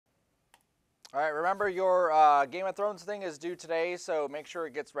All right, remember your Game of Thrones thing is due today, so make sure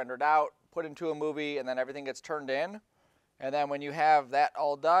it gets rendered out, put into a movie, and then everything gets turned in. And then when you have that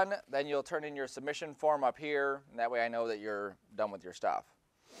all done, then you'll turn in your submission form up here, and that way I know that you're done with your stuff.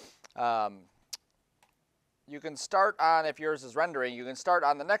 You can start on, if yours is rendering, you can start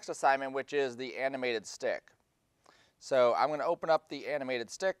on the next assignment, which is the animated stick. So I'm going to open up the animated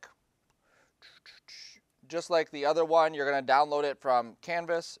stick. Just like the other one, you're going to download it from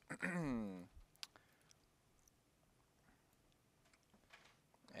Canvas.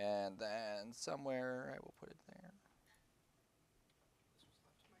 And then somewhere I will put it there.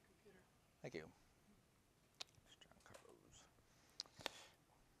 Thank you.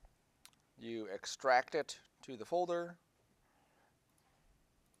 You extract it to the folder.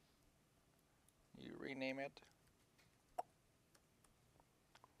 You rename it.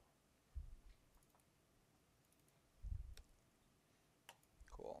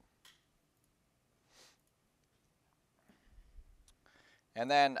 Cool. And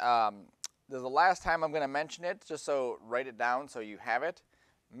then this is the last time I'm going to mention it, just so write it down so you have it.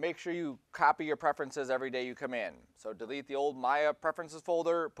 Make sure you copy your preferences every day you come in. So delete the old Maya preferences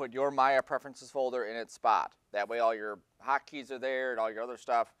folder, put your Maya preferences folder in its spot. That way all your hotkeys are there and all your other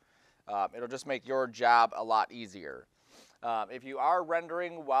stuff. It'll just make your job a lot easier. If you are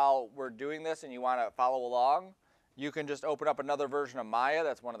rendering while we're doing this and you want to follow along, you can just open up another version of Maya.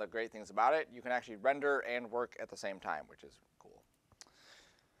 That's one of the great things about it. You can actually render and work at the same time, which is cool.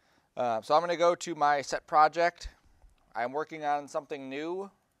 So I'm going to go to my set project. I'm working on something new.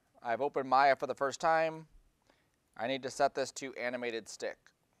 I've opened Maya for the first time. I need to set this to animated stick.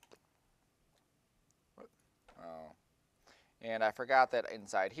 Oh. And I forgot that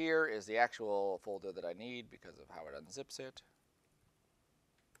inside here is the actual folder that I need because of how it unzips it.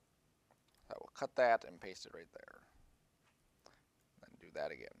 I will cut that and paste it right there. Then do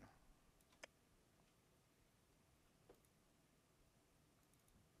that again.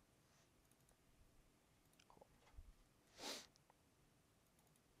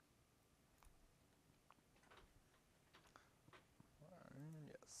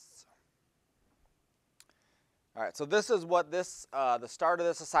 All right, so this is what this the start of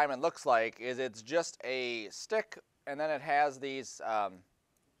this assignment looks like. It's just a stick, and then it has these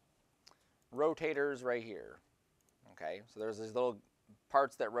rotators right here. Okay, so there's these little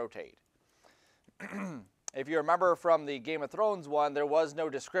parts that rotate. If you remember from the Game of Thrones one, there was no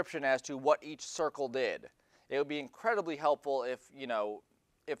description as to what each circle did. It would be incredibly helpful if,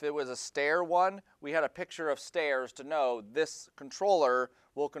 if it was a stair one, we had a picture of stairs to know this controller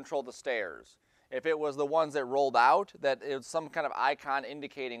will control the stairs. If it was the ones that rolled out, that it was some kind of icon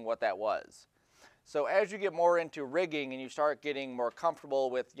indicating what that was. So as you get more into rigging and you start getting more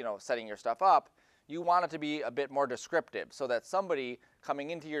comfortable with, setting your stuff up, you want it to be a bit more descriptive so that somebody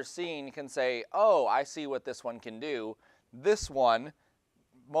coming into your scene can say, oh, I see what this one can do. This one,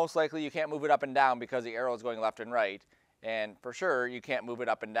 most likely you can't move it up and down because the arrow is going left and right. And for sure, you can't move it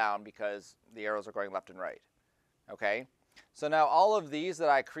up and down because the arrows are going left and right. Okay? So now all of these that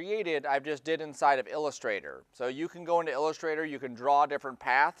I created, I just did inside of Illustrator. So you can go into Illustrator, you can draw different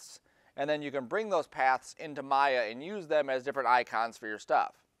paths, and then you can bring those paths into Maya and use them as different icons for your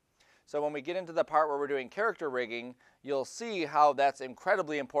stuff. So when we get into the part where we're doing character rigging, you'll see how that's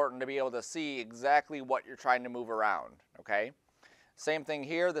incredibly important to be able to see exactly what you're trying to move around, okay? Same thing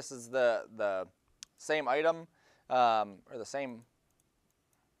here. This is the same item, or the same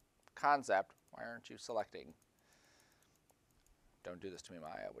concept. Why aren't you selecting? Don't do this to me,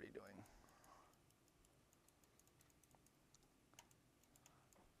 Maya. What are you doing?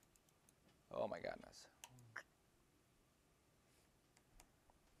 Oh my goodness.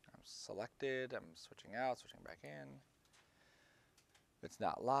 I'm selected. I'm switching out, switching back in. It's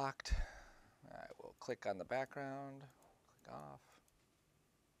not locked. I will click on the background. Click off.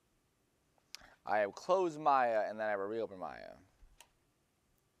 I will close Maya and then I will reopen Maya.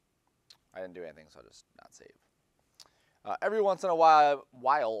 I didn't do anything, so I'll just not save. Every once in a while,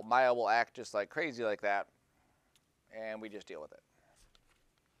 Maya will act just like crazy like that, and we just deal with it.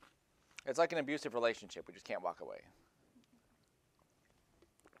 It's like an abusive relationship. We just can't walk away.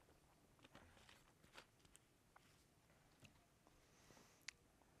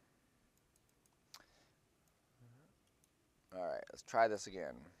 All right, let's try this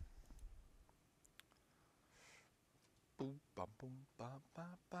again. Boom, bum, boom, ba, ba,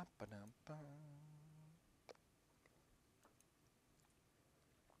 ba, ba, dum, bum.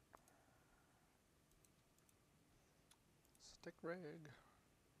 StickRig.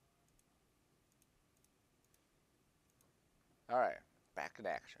 All right, back in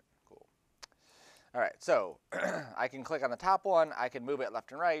action. Cool. All right, so I can click on the top one. I can move it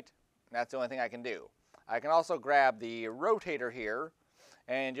left and right. And that's the only thing I can do. I can also grab the rotator here,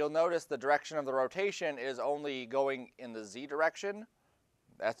 and you'll notice the direction of the rotation is only going in the Z direction.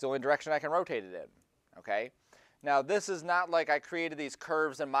 That's the only direction I can rotate it in, okay? Now, this is not like I created these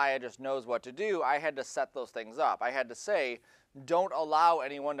curves and Maya just knows what to do. I had to set those things up. I had to say, don't allow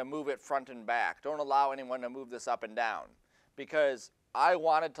anyone to move it front and back. Don't allow anyone to move this up and down, because I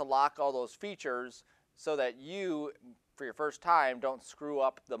wanted to lock all those features so that you, for your first time, don't screw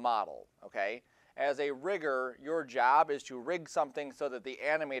up the model, okay? As a rigger, your job is to rig something so that the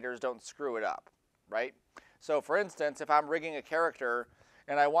animators don't screw it up, right? So for instance, if I'm rigging a character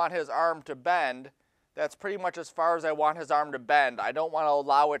and I want his arm to bend, that's pretty much as far as I want his arm to bend. I don't want to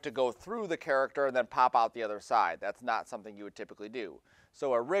allow it to go through the character and then pop out the other side. That's not something you would typically do.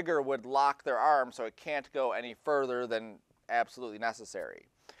 So a rigger would lock their arm so it can't go any further than absolutely necessary.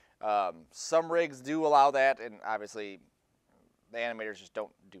 Some rigs do allow that, and obviously the animators just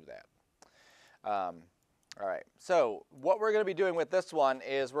don't do that. All right, so what we're going to be doing with this one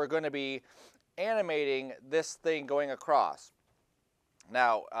is we're going to be animating this thing going across.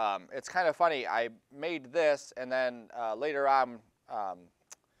 Now, it's kind of funny. I made this, and then later on,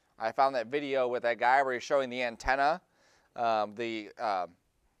 I found that video with that guy where he's showing the antenna, the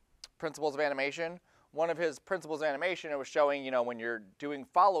principles of animation. One of his principles of animation, it was showing, you know, when you're doing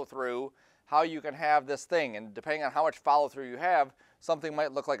follow-through, how you can have this thing. And depending on how much follow-through you have, something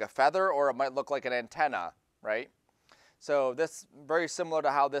might look like a feather or it might look like an antenna, right? So this is very similar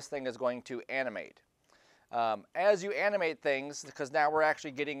to how this thing is going to animate. As you animate things, because now we're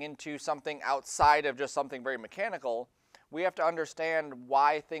actually getting into something outside of just something very mechanical, we have to understand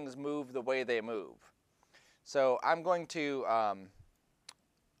why things move the way they move. So I'm going to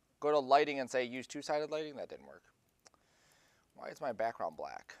go to lighting and say use two-sided lighting. That didn't work. Why is my background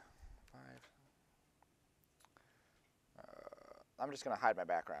black? I'm just going to hide my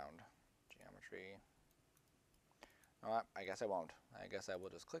background. Geometry. I guess I won't. I guess I will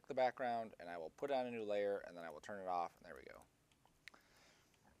just click the background and I will put on a new layer and then I will turn it off, and there we go.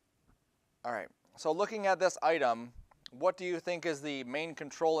 All right, so looking at this item, what do you think is the main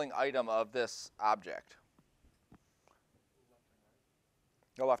controlling item of this object?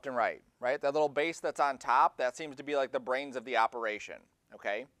 Go left and right, right? That little base that's on top, that seems to be like the brains of the operation,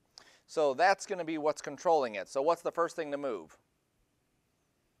 okay? So that's going to be what's controlling it. So what's the first thing to move?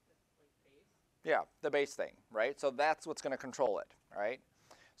 Yeah, the base thing, right? So that's what's going to control it, right?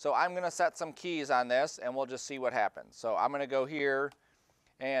 So I'm going to set some keys on this, and we'll just see what happens. So I'm going to go here,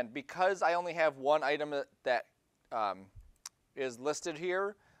 and because I only have one item that is listed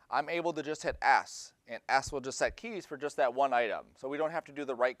here, I'm able to just hit S, and S will just set keys for just that one item. So we don't have to do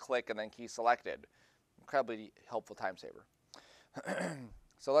the right click and then key selected. Incredibly helpful time saver.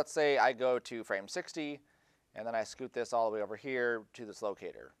 So let's say I go to frame 60, and then I scoot this all the way over here to this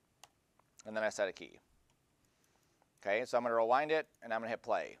locator. And then I set a key. Okay, so I'm going to rewind it, and I'm going to hit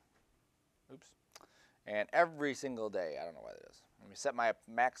play. Oops. And every single day, I don't know why that is. Let me set my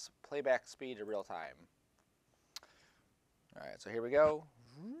max playback speed to real time. All right, so here we go.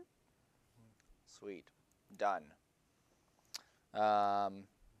 Sweet. Done.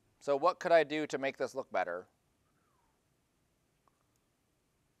 So what could I do to make this look better?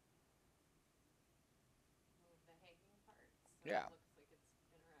 Move the hanging parts. So Yeah. It looks like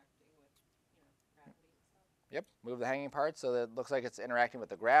it's interacting with, gravity and stuff. Yep, move the hanging parts so that it looks like it's interacting with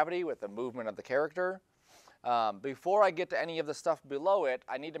the gravity, with the movement of the character. Before I get to any of the stuff below it,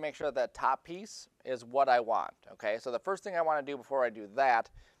 I need to make sure that that top piece is what I want, okay? So the first thing I want to do before I do that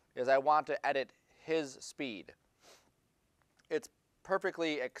is I want to edit his speed. It's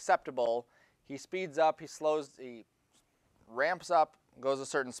perfectly acceptable. He speeds up, he slows, he ramps up, goes a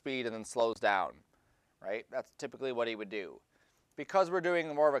certain speed, and then slows down, right? That's typically what he would do. Because we're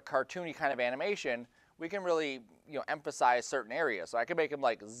doing more of a cartoony kind of animation, we can really, emphasize certain areas. So I can make him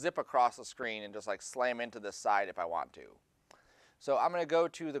like zip across the screen and just like slam into this side if I want to. So I'm going to go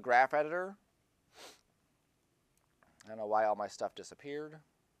to the graph editor. I don't know why all my stuff disappeared.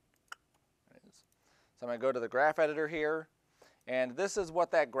 It is. So I'm going to go to the graph editor here, and this is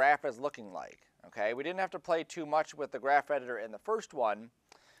what that graph is looking like. Okay, we didn't have to play too much with the graph editor in the first one,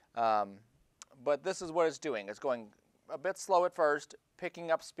 but this is what it's doing. It's going a bit slow at first,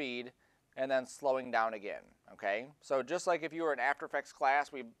 picking up speed, and then slowing down again, okay? So just like if you were in After Effects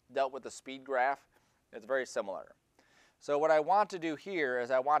class, we dealt with the speed graph, it's very similar. So what I want to do here is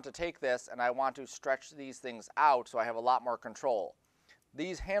I want to take this and I want to stretch these things out so I have a lot more control.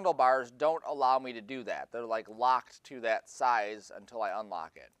 These handlebars don't allow me to do that. They're like locked to that size until I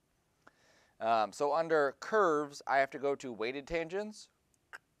unlock it. So under curves, I have to go to weighted tangents,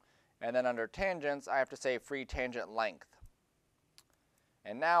 and then under tangents, I have to say free tangent length.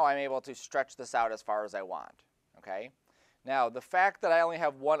 And now I'm able to stretch this out as far as I want, okay? Now, the fact that I only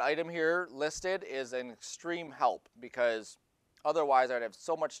have one item here listed is an extreme help because otherwise I would have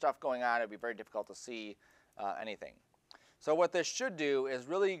so much stuff going on, it would be very difficult to see anything. So what this should do is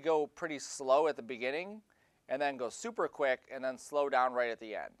really go pretty slow at the beginning and then go super quick and then slow down right at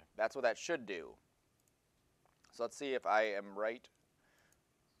the end. That's what that should do. So let's see if I am right.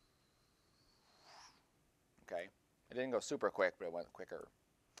 Okay, it didn't go super quick, but it went quicker.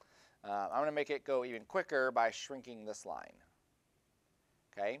 I'm going to make it go even quicker by shrinking this line.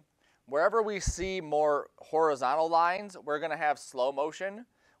 Okay, wherever we see more horizontal lines, we're going to have slow motion.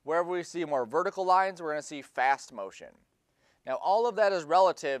 Wherever we see more vertical lines, we're going to see fast motion. Now, all of that is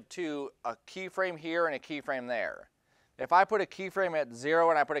relative to a keyframe here and a keyframe there. If I put a keyframe at 0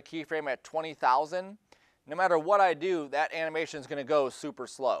 and I put a keyframe at 20,000, no matter what I do, that animation is going to go super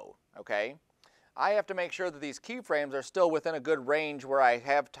slow, okay? I have to make sure that these keyframes are still within a good range where I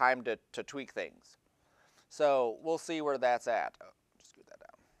have time to tweak things. So we'll see where that's at. Oh, just scoot that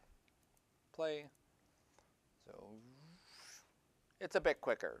down. Play. So it's a bit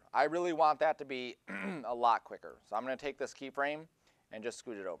quicker. I really want that to be a lot quicker. So I'm going to take this keyframe and just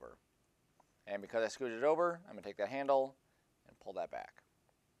scoot it over. And because I scooted it over, I'm going to take that handle and pull that back.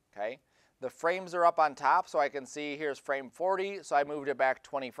 Okay? The frames are up on top, so I can see here's frame 40, so I moved it back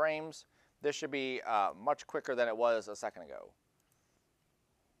 20 frames. This should be much quicker than it was a second ago.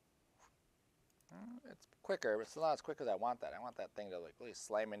 It's quicker, but still not as quick as I want that. I want that thing to like really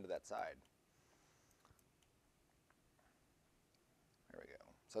slam into that side. There we go.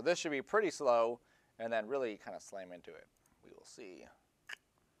 So this should be pretty slow and then really kind of slam into it. We will see.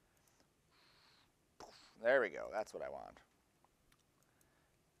 There we go. That's what I want.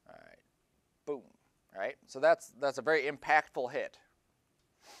 All right. Boom. All right. So that's a very impactful hit.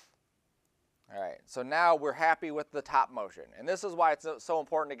 All right. So now we're happy with the top motion. And this is why it's so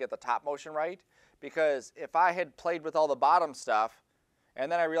important to get the top motion right, because if I had played with all the bottom stuff and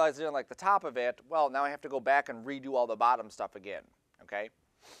then I realized I didn't like the top of it, well, now I have to go back and redo all the bottom stuff again. Okay?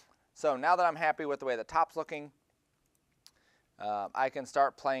 So now that I'm happy with the way the top's looking, I can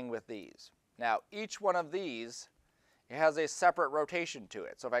start playing with these. Now, each one of these has a separate rotation to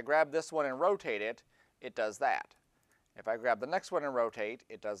it. So if I grab this one and rotate it, it does that. If I grab the next one and rotate,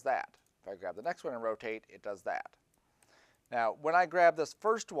 it does that. If I grab the next one and rotate, it does that. Now, when I grab this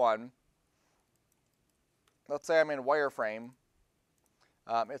first one, let's say I'm in wireframe,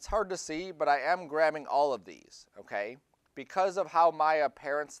 it's hard to see, but I am grabbing all of these, okay? Because of how Maya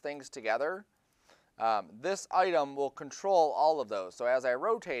parents things together, this item will control all of those. So as I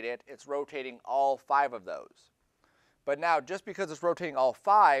rotate it, it's rotating all 5 of those. But now, just because it's rotating all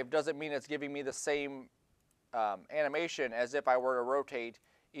 5 doesn't mean it's giving me the same animation as if I were to rotate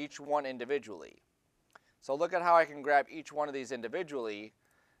each one individually. So look at how I can grab each one of these individually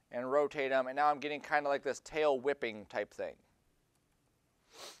and rotate them, and now I'm getting kind of like this tail whipping type thing.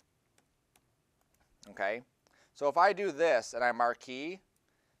 Okay? So if I do this and I marquee,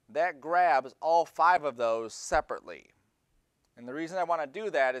 that grabs all 5 of those separately. And the reason I want to do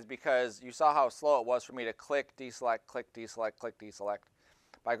that is because you saw how slow it was for me to click, deselect, click, deselect, click, deselect.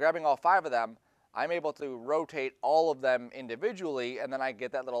 By grabbing all 5 of them, I'm able to rotate all of them individually, and then I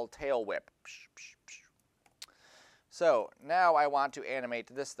get that little tail whip. So now I want to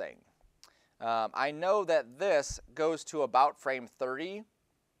animate this thing. I know that this goes to about frame 30.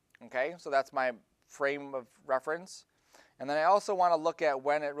 Okay, so that's my frame of reference. And then I also want to look at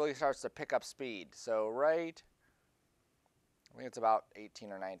when it really starts to pick up speed. So right, I think it's about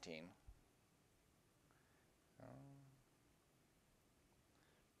 18 or 19.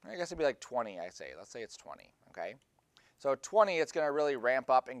 I guess it'd be like 20, I say. Let's say it's 20, okay? So 20, it's going to really ramp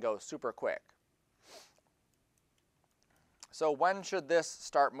up and go super quick. So when should this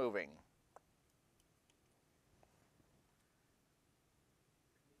start moving?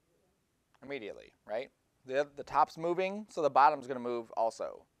 Immediately, right? The top's moving, so the bottom's going to move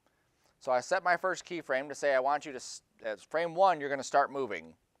also. So I set my first keyframe to say I want you to, at frame 1, you're going to start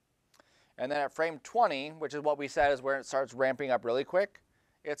moving. And then at frame 20, which is what we said is where it starts ramping up really quick,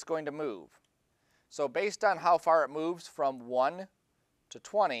 it's going to move. So based on how far it moves from 1 to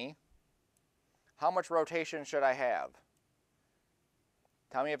 20, how much rotation should I have?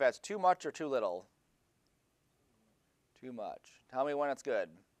 Tell me if that's too much or too little. Too much. Tell me when it's good.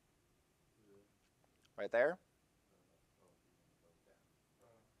 Right there?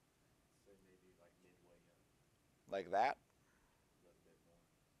 Like that?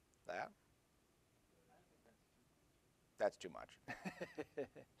 That? That's too much.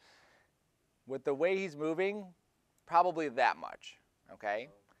 With the way he's moving, probably that much, okay?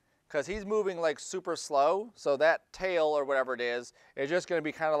 because he's moving like super slow, so that tail or whatever it is just going to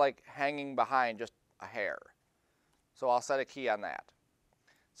be kind of like hanging behind just a hair. So I'll set a key on that.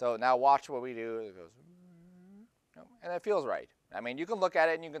 So now watch what we do. It goes, and it feels right. I mean, you can look at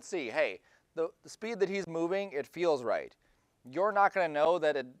it and you can see, hey, the speed that he's moving, it feels right. You're not going to know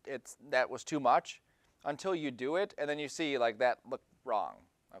that that was too much until you do it, and then you see like that looked wrong.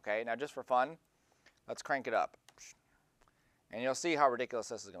 Okay, now just for fun, let's crank it up. And you'll see how ridiculous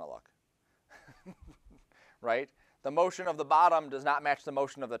this is going to look. Right? The motion of the bottom does not match the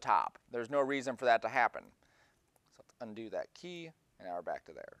motion of the top. There's no reason for that to happen. So let's undo that key, and now we're back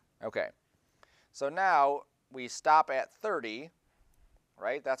to there. Okay. So now we stop at 30,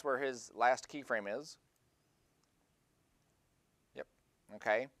 right? That's where his last keyframe is. Yep.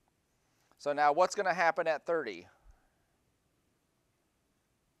 Okay. So now what's going to happen at 30?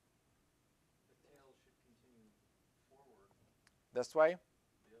 This way?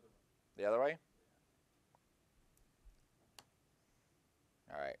 The other way?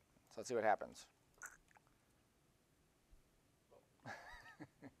 All right, so let's see what happens.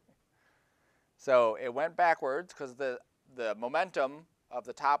 So it went backwards because the momentum of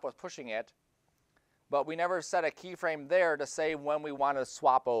the top was pushing it, but we never set a keyframe there to say when we want to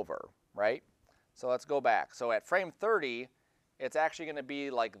swap over, right? So let's go back. So at frame 30, it's actually going to be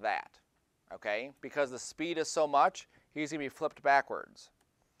like that, okay? Because the speed is so much, he's going to be flipped backwards.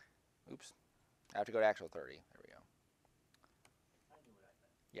 Oops. I have to go to actual 30. There we go.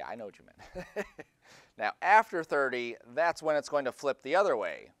 Yeah, I know what you meant. Now, after 30, that's when it's going to flip the other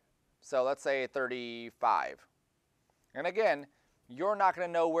way. So let's say 35. And again, you're not going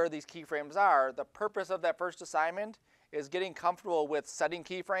to know where these keyframes are. The purpose of that first assignment is getting comfortable with setting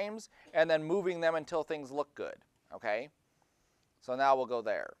keyframes and then moving them until things look good, okay? So now we'll go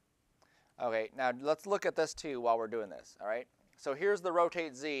there. Okay, now let's look at this too while we're doing this, all right? So here's the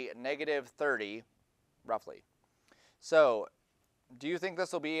rotate Z, negative 30, roughly. So do you think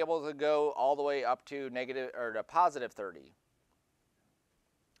this will be able to go all the way up to negative or to positive 30?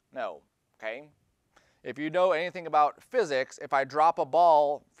 No, okay? If you know anything about physics, if I drop a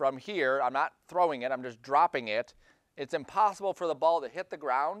ball from here, I'm not throwing it, I'm just dropping it, it's impossible for the ball to hit the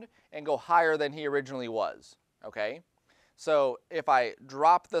ground and go higher than he originally was, okay? So if I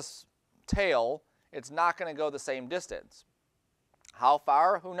drop this tail, it's not going to go the same distance. How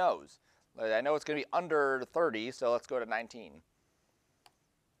far? Who knows? I know it's going to be under 30, so let's go to 19.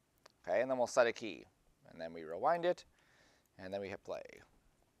 Okay, and then we'll set a key. And then we rewind it, and then we hit play.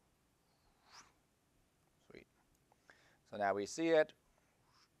 Sweet. So now we see it.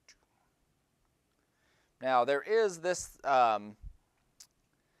 Now there is this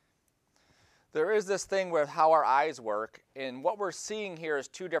thing with how our eyes work, and what we're seeing here is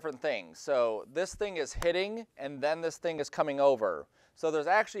two different things. So this thing is hitting, and then this thing is coming over. So there's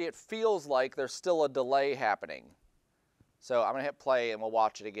actually, it feels like there's still a delay happening. So I'm going to hit play, and we'll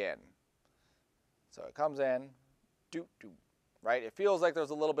watch it again. So it comes in, doop, doop, right? It feels like there's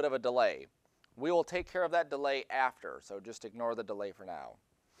a little bit of a delay. We will take care of that delay after, so just ignore the delay for now.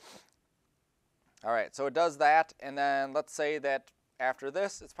 All right, so it does that, and then let's say that after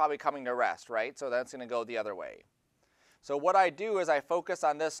this, it's probably coming to rest, right? So that's going to go the other way. So what I do is I focus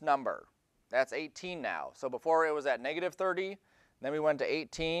on this number. That's 18 now. So before it was at negative 30, then we went to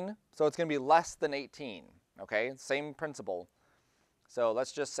 18, so it's going to be less than 18, okay? Same principle. So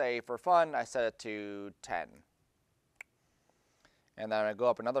let's just say, for fun, I set it to 10. And then I'm going to go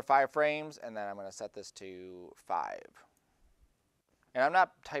up another 5 frames, and then I'm going to set this to 5. And I'm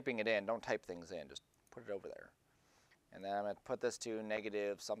not typing it in. Don't type things in. Just put it over there. And then I'm going to put this to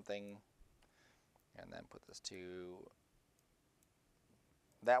negative something, and then put this to,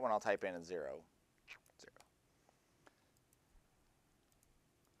 that one I'll type in as 0. 0.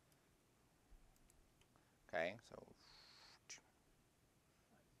 Okay, so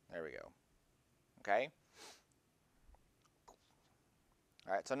there we go. Okay.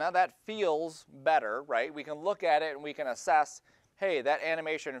 All right, so now that feels better, right? We can look at it and we can assess, hey, that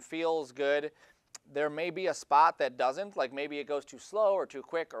animation feels good. There may be a spot that doesn't, like maybe it goes too slow or too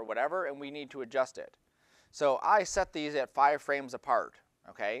quick or whatever, and we need to adjust it. So I set these at 5 frames apart,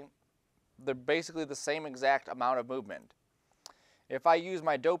 okay? They're basically the same exact amount of movement. If I use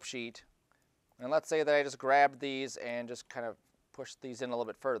my dope sheet, and let's say that I just grabbed these and just kind of pushed these in a little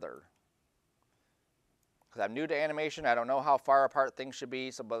bit further. Because I'm new to animation, I don't know how far apart things should be,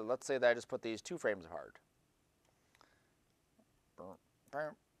 so but let's say that I just put these 2 frames apart. We'll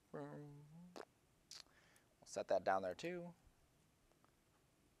set that down there too.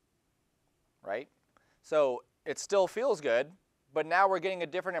 Right? So it still feels good, but now we're getting a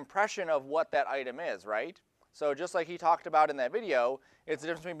different impression of what that item is, right? So just like he talked about in that video, it's the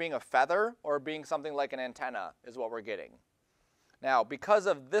difference between being a feather or being something like an antenna is what we're getting. Now, because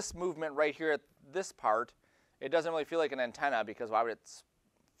of this movement right here at this part, it doesn't really feel like an antenna because why would it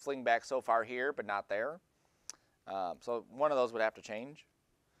fling back so far here but not there? So one of those would have to change.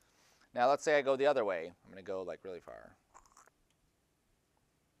 Now let's say I go the other way. I'm going to go like really far.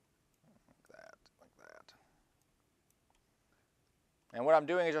 Like that. And what I'm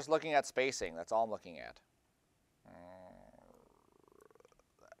doing is just looking at spacing. That's all I'm looking at.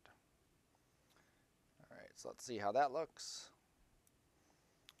 All right, so let's see how that looks.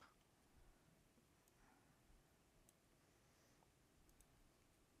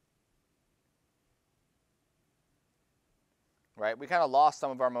 Right, we kind of lost some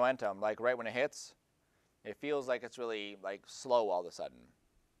of our momentum. Like right when it hits, it feels like it's really like slow all of a sudden.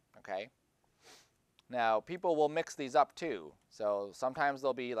 Okay. Now people will mix these up too. So sometimes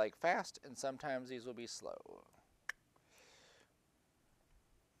they'll be like fast, and sometimes these will be slow.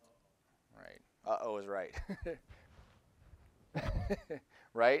 Right. Uh-oh is right.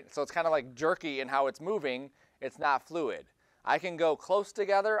 Right? So it's kind of like jerky in how it's moving. It's not fluid. I can go close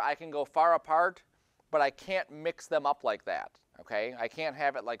together. I can go far apart, but I can't mix them up like that. Okay? I can't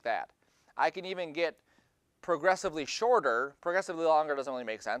have it like that. I can even get progressively shorter. Progressively longer doesn't really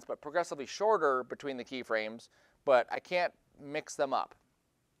make sense, but progressively shorter between the keyframes, but I can't mix them up.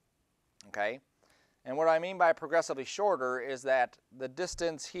 Okay? And what I mean by progressively shorter is that the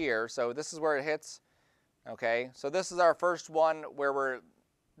distance here, so this is where it hits, okay? So this is our first one where we're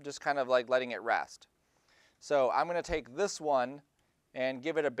just kind of like letting it rest. So I'm going to take this one and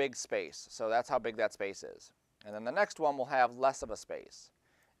give it a big space. So that's how big that space is. And then the next one will have less of a space.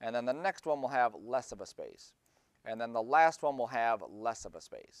 And then the next one will have less of a space. And then the last one will have less of a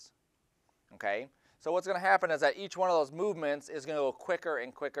space. Okay? So what's going to happen is that each one of those movements is going to go quicker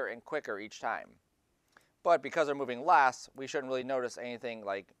and quicker and quicker each time. But because they're moving less, we shouldn't really notice anything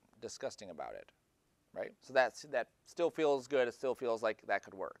like disgusting about it. Right? So that still feels good. It still feels like that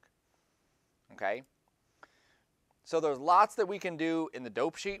could work. Okay? So there's lots that we can do in the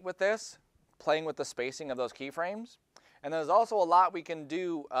dope sheet with this, playing with the spacing of those keyframes. And there's also a lot we can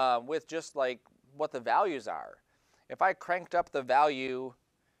do with just like what the values are. If I cranked up the value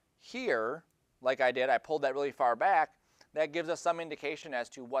here, like I did, I pulled that really far back, that gives us some indication as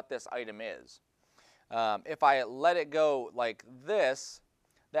to what this item is. If I let it go like this,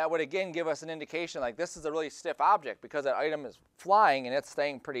 that would again give us an indication like this is a really stiff object because that item is flying and it's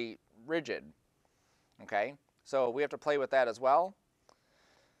staying pretty rigid. Okay? So we have to play with that as well.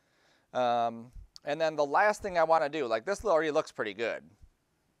 And then the last thing I want to do, like this already looks pretty good.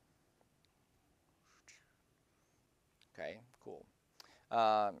 Okay, cool.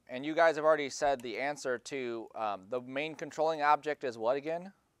 And you guys have already said the answer to the main controlling object is what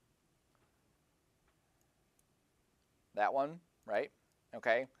again? That one, right?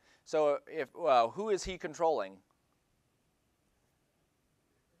 Okay. So if who is he controlling?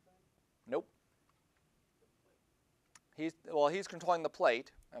 Nope. He's controlling the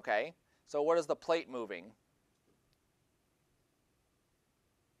plate. Okay. So what is the plate moving?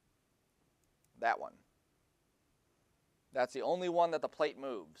 That one. That's the only one that the plate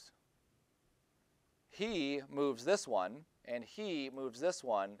moves. He moves this one, and he moves this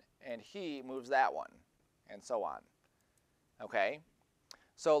one, and he moves that one, and so on. Okay?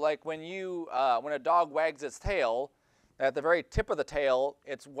 So like when a dog wags its tail, at the very tip of the tail,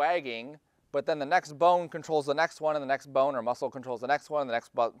 it's wagging, but then the next bone controls the next one, and the next bone or muscle controls the next one, and the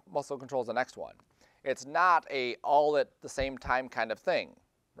next muscle controls the next one. It's not a all at the same time kind of thing,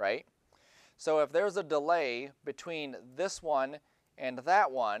 right? So if there's a delay between this one and that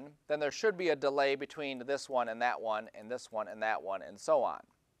one, then there should be a delay between this one and that one, and this one and that one, and so on.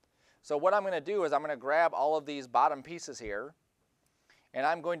 So what I'm going to do is I'm going to grab all of these bottom pieces here, and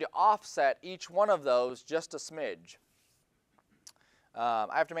I'm going to offset each one of those just a smidge. I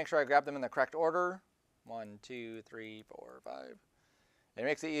have to make sure I grab them in the correct order. 1, 2, 3, 4, 5. It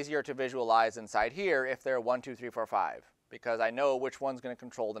makes it easier to visualize inside here if they're 1, 2, 3, 4, 5, because I know which one's going to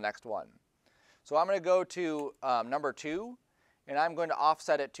control the next one. So I'm going to go to number 2, and I'm going to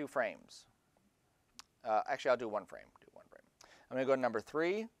offset it 2 frames. Actually, I'll do 1 frame. I'm going to go to number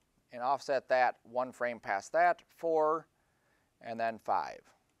 3 and offset that 1 frame past that, 4, and then 5.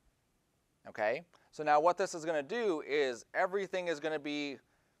 Okay? So now what this is going to do is everything is going to be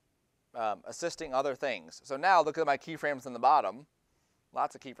assisting other things. So now look at my keyframes in the bottom.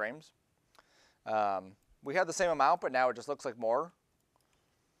 Lots of keyframes. We had the same amount, but now it just looks like more.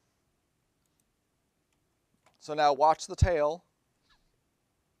 So now watch the tail.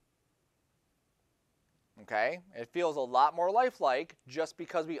 Okay? It feels a lot more lifelike just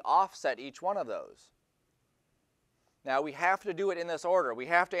because we offset each one of those. Now we have to do it in this order. We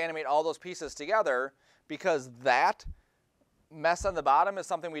have to animate all those pieces together because that mess on the bottom is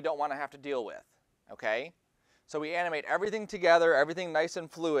something we don't want to have to deal with, okay? So we animate everything together, everything nice and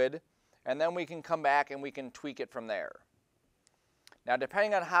fluid, and then we can come back and we can tweak it from there. Now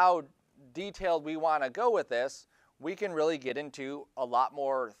depending on how detailed we want to go with this, we can really get into a lot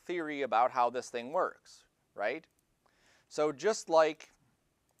more theory about how this thing works, right? So just like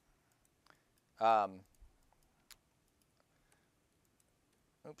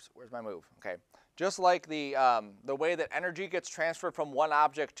oops, where's my move? Okay. Just like the way that energy gets transferred from one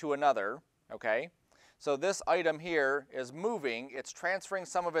object to another, okay? So this item here is moving. It's transferring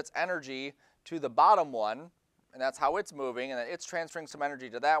some of its energy to the bottom one, and that's how it's moving, and then it's transferring some energy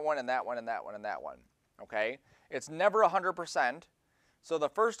to that one, and that one, and that one, and that one, okay? It's never 100%. So the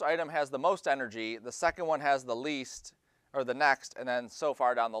first item has the most energy, the second one has the least, or the next, and then so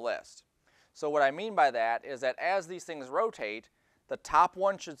far down the list. So what I mean by that is that as these things rotate, the top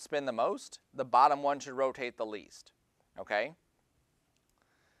one should spin the most, the bottom one should rotate the least, okay?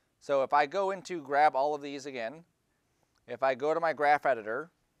 So if I go into grab all of these again, if I go to my graph editor,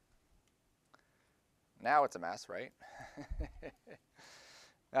 now it's a mess, right?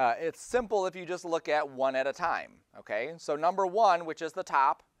 It's simple if you just look at one at a time, okay? So number one, which is the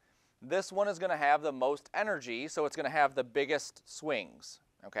top, this one is going to have the most energy, so it's going to have the biggest swings,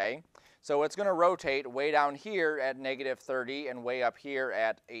 okay? So it's going to rotate way down here at -30 and way up here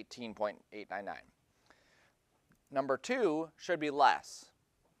at 18.899. Number two should be less.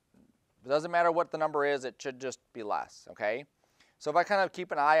 It doesn't matter what the number is, it should just be less, okay? So if I kind of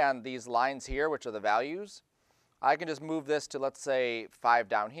keep an eye on these lines here, which are the values, I can just move this to, let's say, 5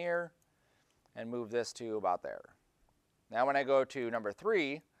 down here and move this to about there. Now when I go to number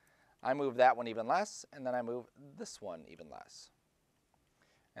 3, I move that one even less, and then I move this one even less.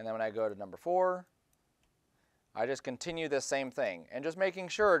 And then when I go to number 4, I just continue this same thing. And just making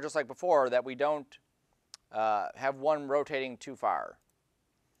sure, just like before, that we don't have one rotating too far.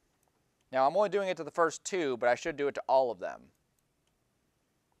 Now I'm only doing it to the first 2, but I should do it to all of them.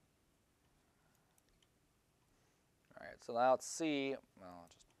 All right, so now let's see. Well, I'll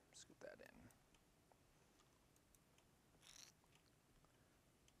just scoot that in.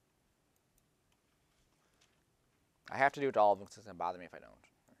 I have to do it to all of them because it's going to bother me if I don't.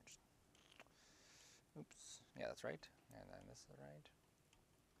 Oops. Yeah, that's right. And then this is right.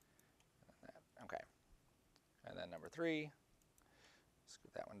 And that. Okay. And then number 3.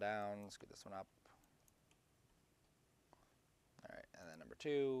 Scoot that one down. Scoot this one up. All right. And then number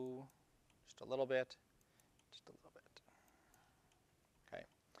 2. Just a little bit. Just a little bit. Okay.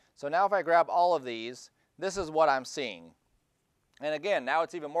 So now if I grab all of these, this is what I'm seeing. And again, now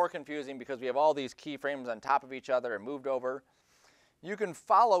it's even more confusing because we have all these keyframes on top of each other and moved over. You can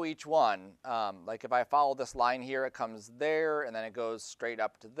follow each one. Like if I follow this line here, it comes there, and then it goes straight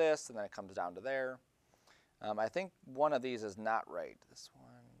up to this, and then it comes down to there. I think one of these is not right. This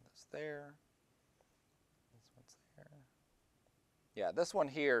one is there. This one's there. Yeah, this one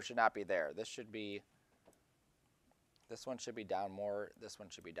here should not be there. This one should be down more. This one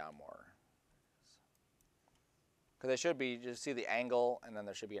should be down more. Because they should be, you see the angle, and then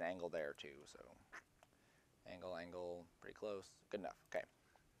there should be an angle there too. So angle, pretty close. Good enough. Okay.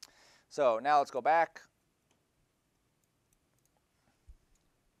 So now let's go back.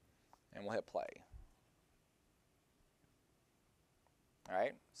 And we'll hit play. All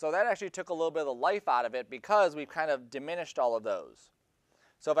right. So that actually took a little bit of the life out of it because we've kind of diminished all of those.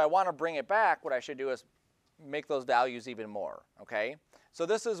 So if I want to bring it back, what I should do is make those values even more. Okay. So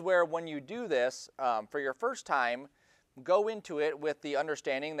this is where when you do this for your first time, go into it with the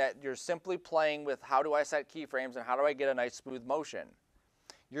understanding that you're simply playing with how do I set keyframes and how do I get a nice smooth motion.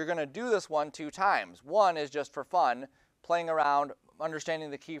 You're going to do this 1-2 times. One is just for fun, playing around,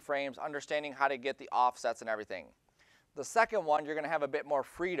 understanding the keyframes, understanding how to get the offsets and everything. The second one, you're going to have a bit more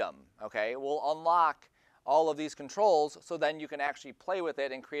freedom. Okay, we'll unlock all of these controls so then you can actually play with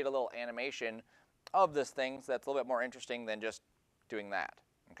it and create a little animation of this thing so that's a little bit more interesting than just doing that.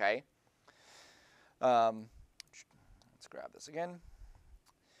 Okay. Let's grab this again.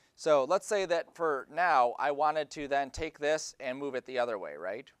 So let's say that for now I wanted to then take this and move it the other way,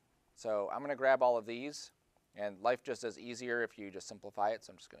 right? So I'm going to grab all of these, and life just is easier if you just simplify it.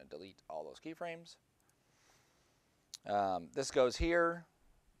 So I'm just going to delete all those keyframes. This goes here,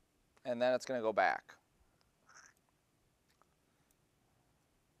 and then it's going to go back.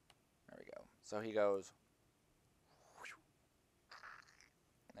 There we go. So he goes,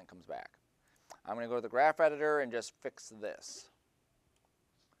 and then comes back. I'm going to go to the graph editor and just fix this.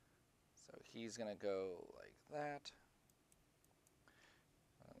 So he's going to go like that,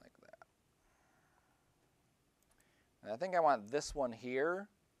 and like that. And I think I want this one here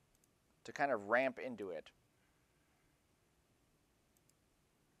to kind of ramp into it.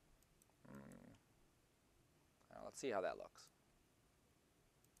 Now, let's see how that looks.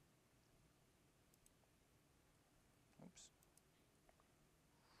 Oops.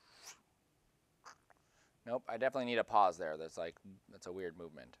 Nope, I definitely need a pause there. That's a weird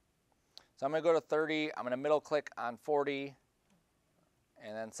movement. So I'm going to go to 30. I'm going to middle click on 40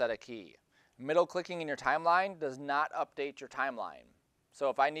 and then set a key. Middle clicking in your timeline does not update your timeline. So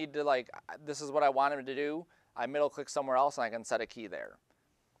if I need to, this is what I want him to do, I middle click somewhere else and I can set a key there.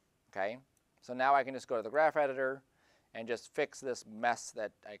 Okay? So now I can just go to the graph editor and just fix this mess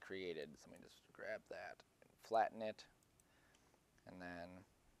that I created. So let me just grab that and flatten it. And then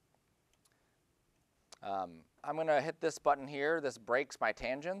I'm going to hit this button here. This breaks my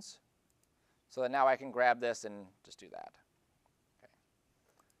tangents. So that now I can grab this and just do that. Okay.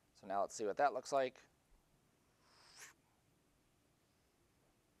 So now let's see what that looks like.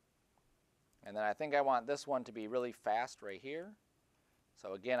 And then I think I want this one to be really fast right here.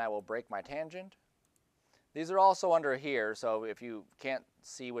 So again, I will break my tangent. These are also under here, so if you can't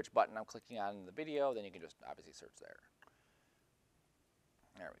see which button I'm clicking on in the video, then you can just obviously search there.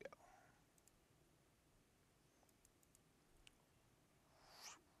 There we go.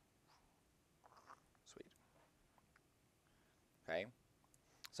 Sweet. Okay.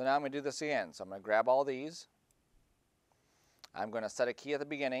 So now I'm going to do this again. So I'm going to grab all these. I'm going to set a key at the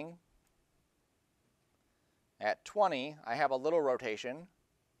beginning. At 20, I have a little rotation.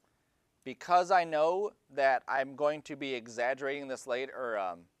 Because I know that I'm going to be exaggerating this later,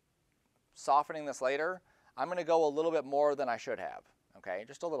 or softening this later, I'm going to go a little bit more than I should have. Okay,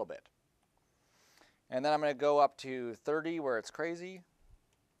 just a little bit. And then I'm going to go up to 30 where it's crazy.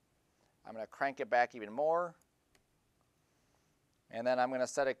 I'm going to crank it back even more. And then I'm going to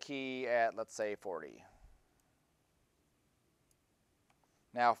set a key at, let's say, 40.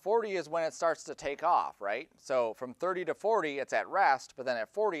 Now 40 is when it starts to take off, right? So from 30 to 40, it's at rest, but then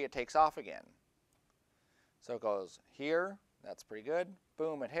at 40, it takes off again. So it goes here, that's pretty good.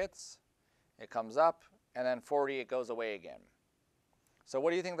 Boom, it hits, it comes up, and then 40, it goes away again. So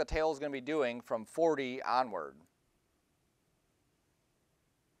what do you think the tail is going to be doing from 40 onward?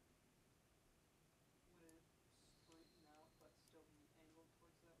 Would it straighten out but still be angled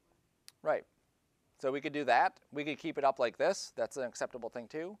towards that way? Right. So we could do that. We could keep it up like this. That's an acceptable thing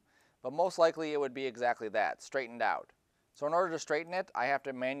too. But most likely it would be exactly that, straightened out. So in order to straighten it, I have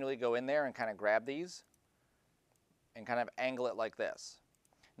to manually go in there and kind of grab these and kind of angle it like this.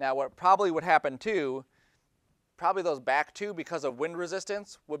 Now what probably would happen too, probably those back two, because of wind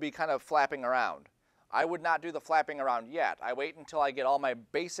resistance, would be kind of flapping around. I would not do the flapping around yet. I wait until I get all my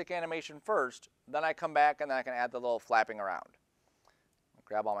basic animation first, then I come back and then I can add the little flapping around.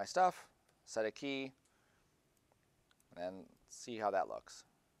 Grab all my stuff, set a key, and then see how that looks.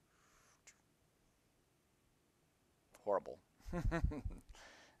 Horrible.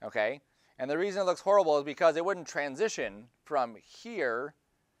 Okay, and the reason it looks horrible is because it wouldn't transition from here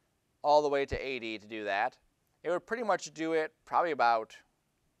all the way to 80 to do that. It would pretty much do it probably about,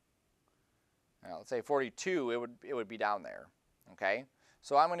 let's say 42, it would be down there. Okay,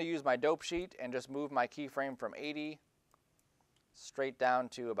 so I'm going to use my dope sheet and just move my keyframe from 80 straight down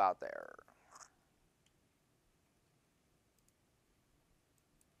to about there.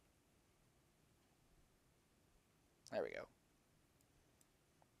 There we go.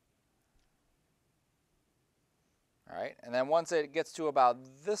 All right, and then once it gets to about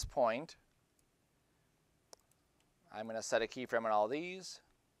this point, I'm going to set a keyframe on all these,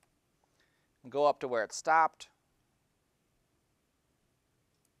 go up to where it stopped,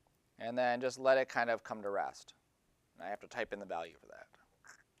 and then just let it kind of come to rest. And I have to type in the value for that.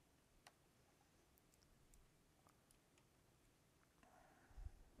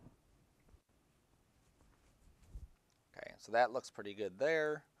 Okay, so that looks pretty good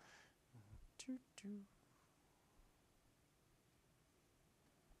there.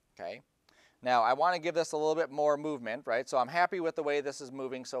 Okay, now I want to give this a little bit more movement, right? So I'm happy with the way this is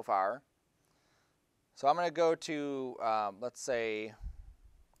moving so far. So I'm going to go to, let's say,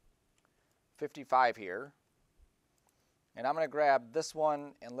 55 here. And I'm going to grab this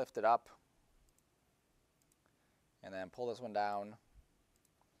one and lift it up. And then pull this one down.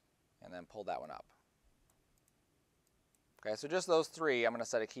 And then pull that one up. Okay, so just those three, I'm going to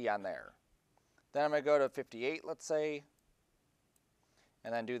set a key on there. Then I'm going to go to 58, let's say,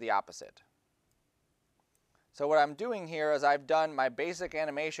 and then do the opposite. So what I'm doing here is I've done my basic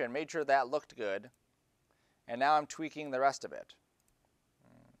animation, made sure that looked good, and now I'm tweaking the rest of it.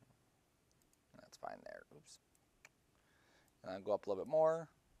 That's fine there. Oops. And I'll go up a little bit more.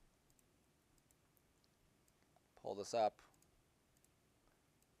 pull this up,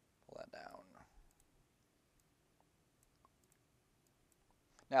 pull that down.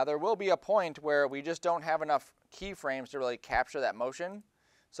 Now there will be a point where we just don't have enough keyframes to really capture that motion,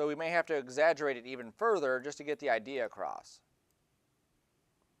 so we may have to exaggerate it even further just to get the idea across.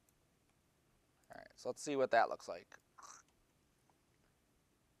 All right, so let's see what that looks like.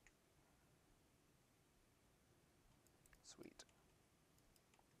 Sweet.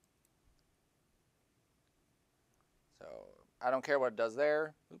 So I don't care what it does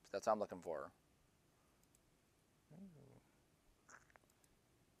there. Oops, that's what I'm looking for.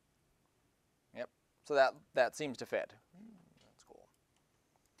 Yep, so that seems to fit. That's cool.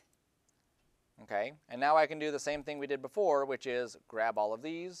 Okay, and now I can do the same thing we did before, which is grab all of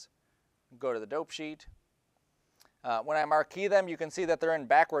these, go to the dope sheet. When I marquee them, you can see that they're in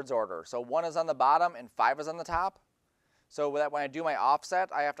backwards order. So 1 is on the bottom and 5 is on the top. So that when I do my offset,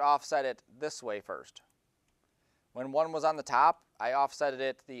 I have to offset it this way first. When 1 was on the top, I offsetted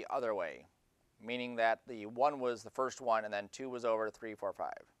it the other way, meaning that the 1 was the first one and then 2 was over 3, 4, 5.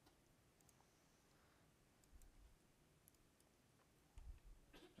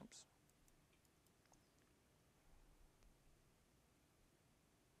 Oops.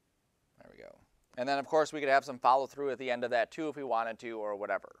 There we go. And then, of course, we could have some follow through at the end of that too if we wanted to, or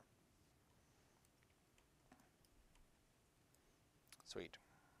whatever. Sweet.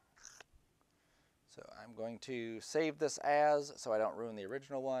 So I'm going to save this as, so I don't ruin the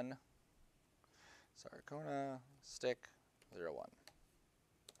original one. Sarcona stick 01.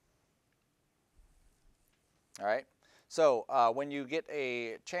 All right. So when you get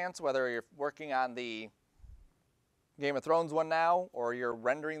a chance, whether you're working on the Game of Thrones one now, or you're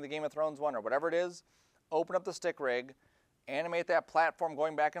rendering the Game of Thrones one, or whatever it is, open up the StickRig, animate that platform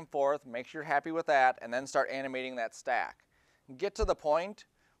going back and forth, make sure you're happy with that, and then start animating that stack. Get to the point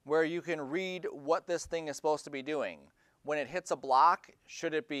where you can read what this thing is supposed to be doing. When it hits a block,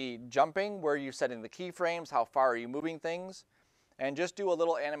 should it be jumping? Where are you setting the keyframes? How far are you moving things? And just do a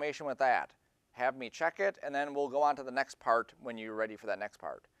little animation with that. Have me check it, and then we'll go on to the next part when you're ready for that next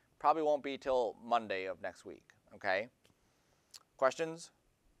part. Probably won't be till Monday of next week, okay? Questions?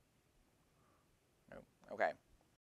 No? Okay.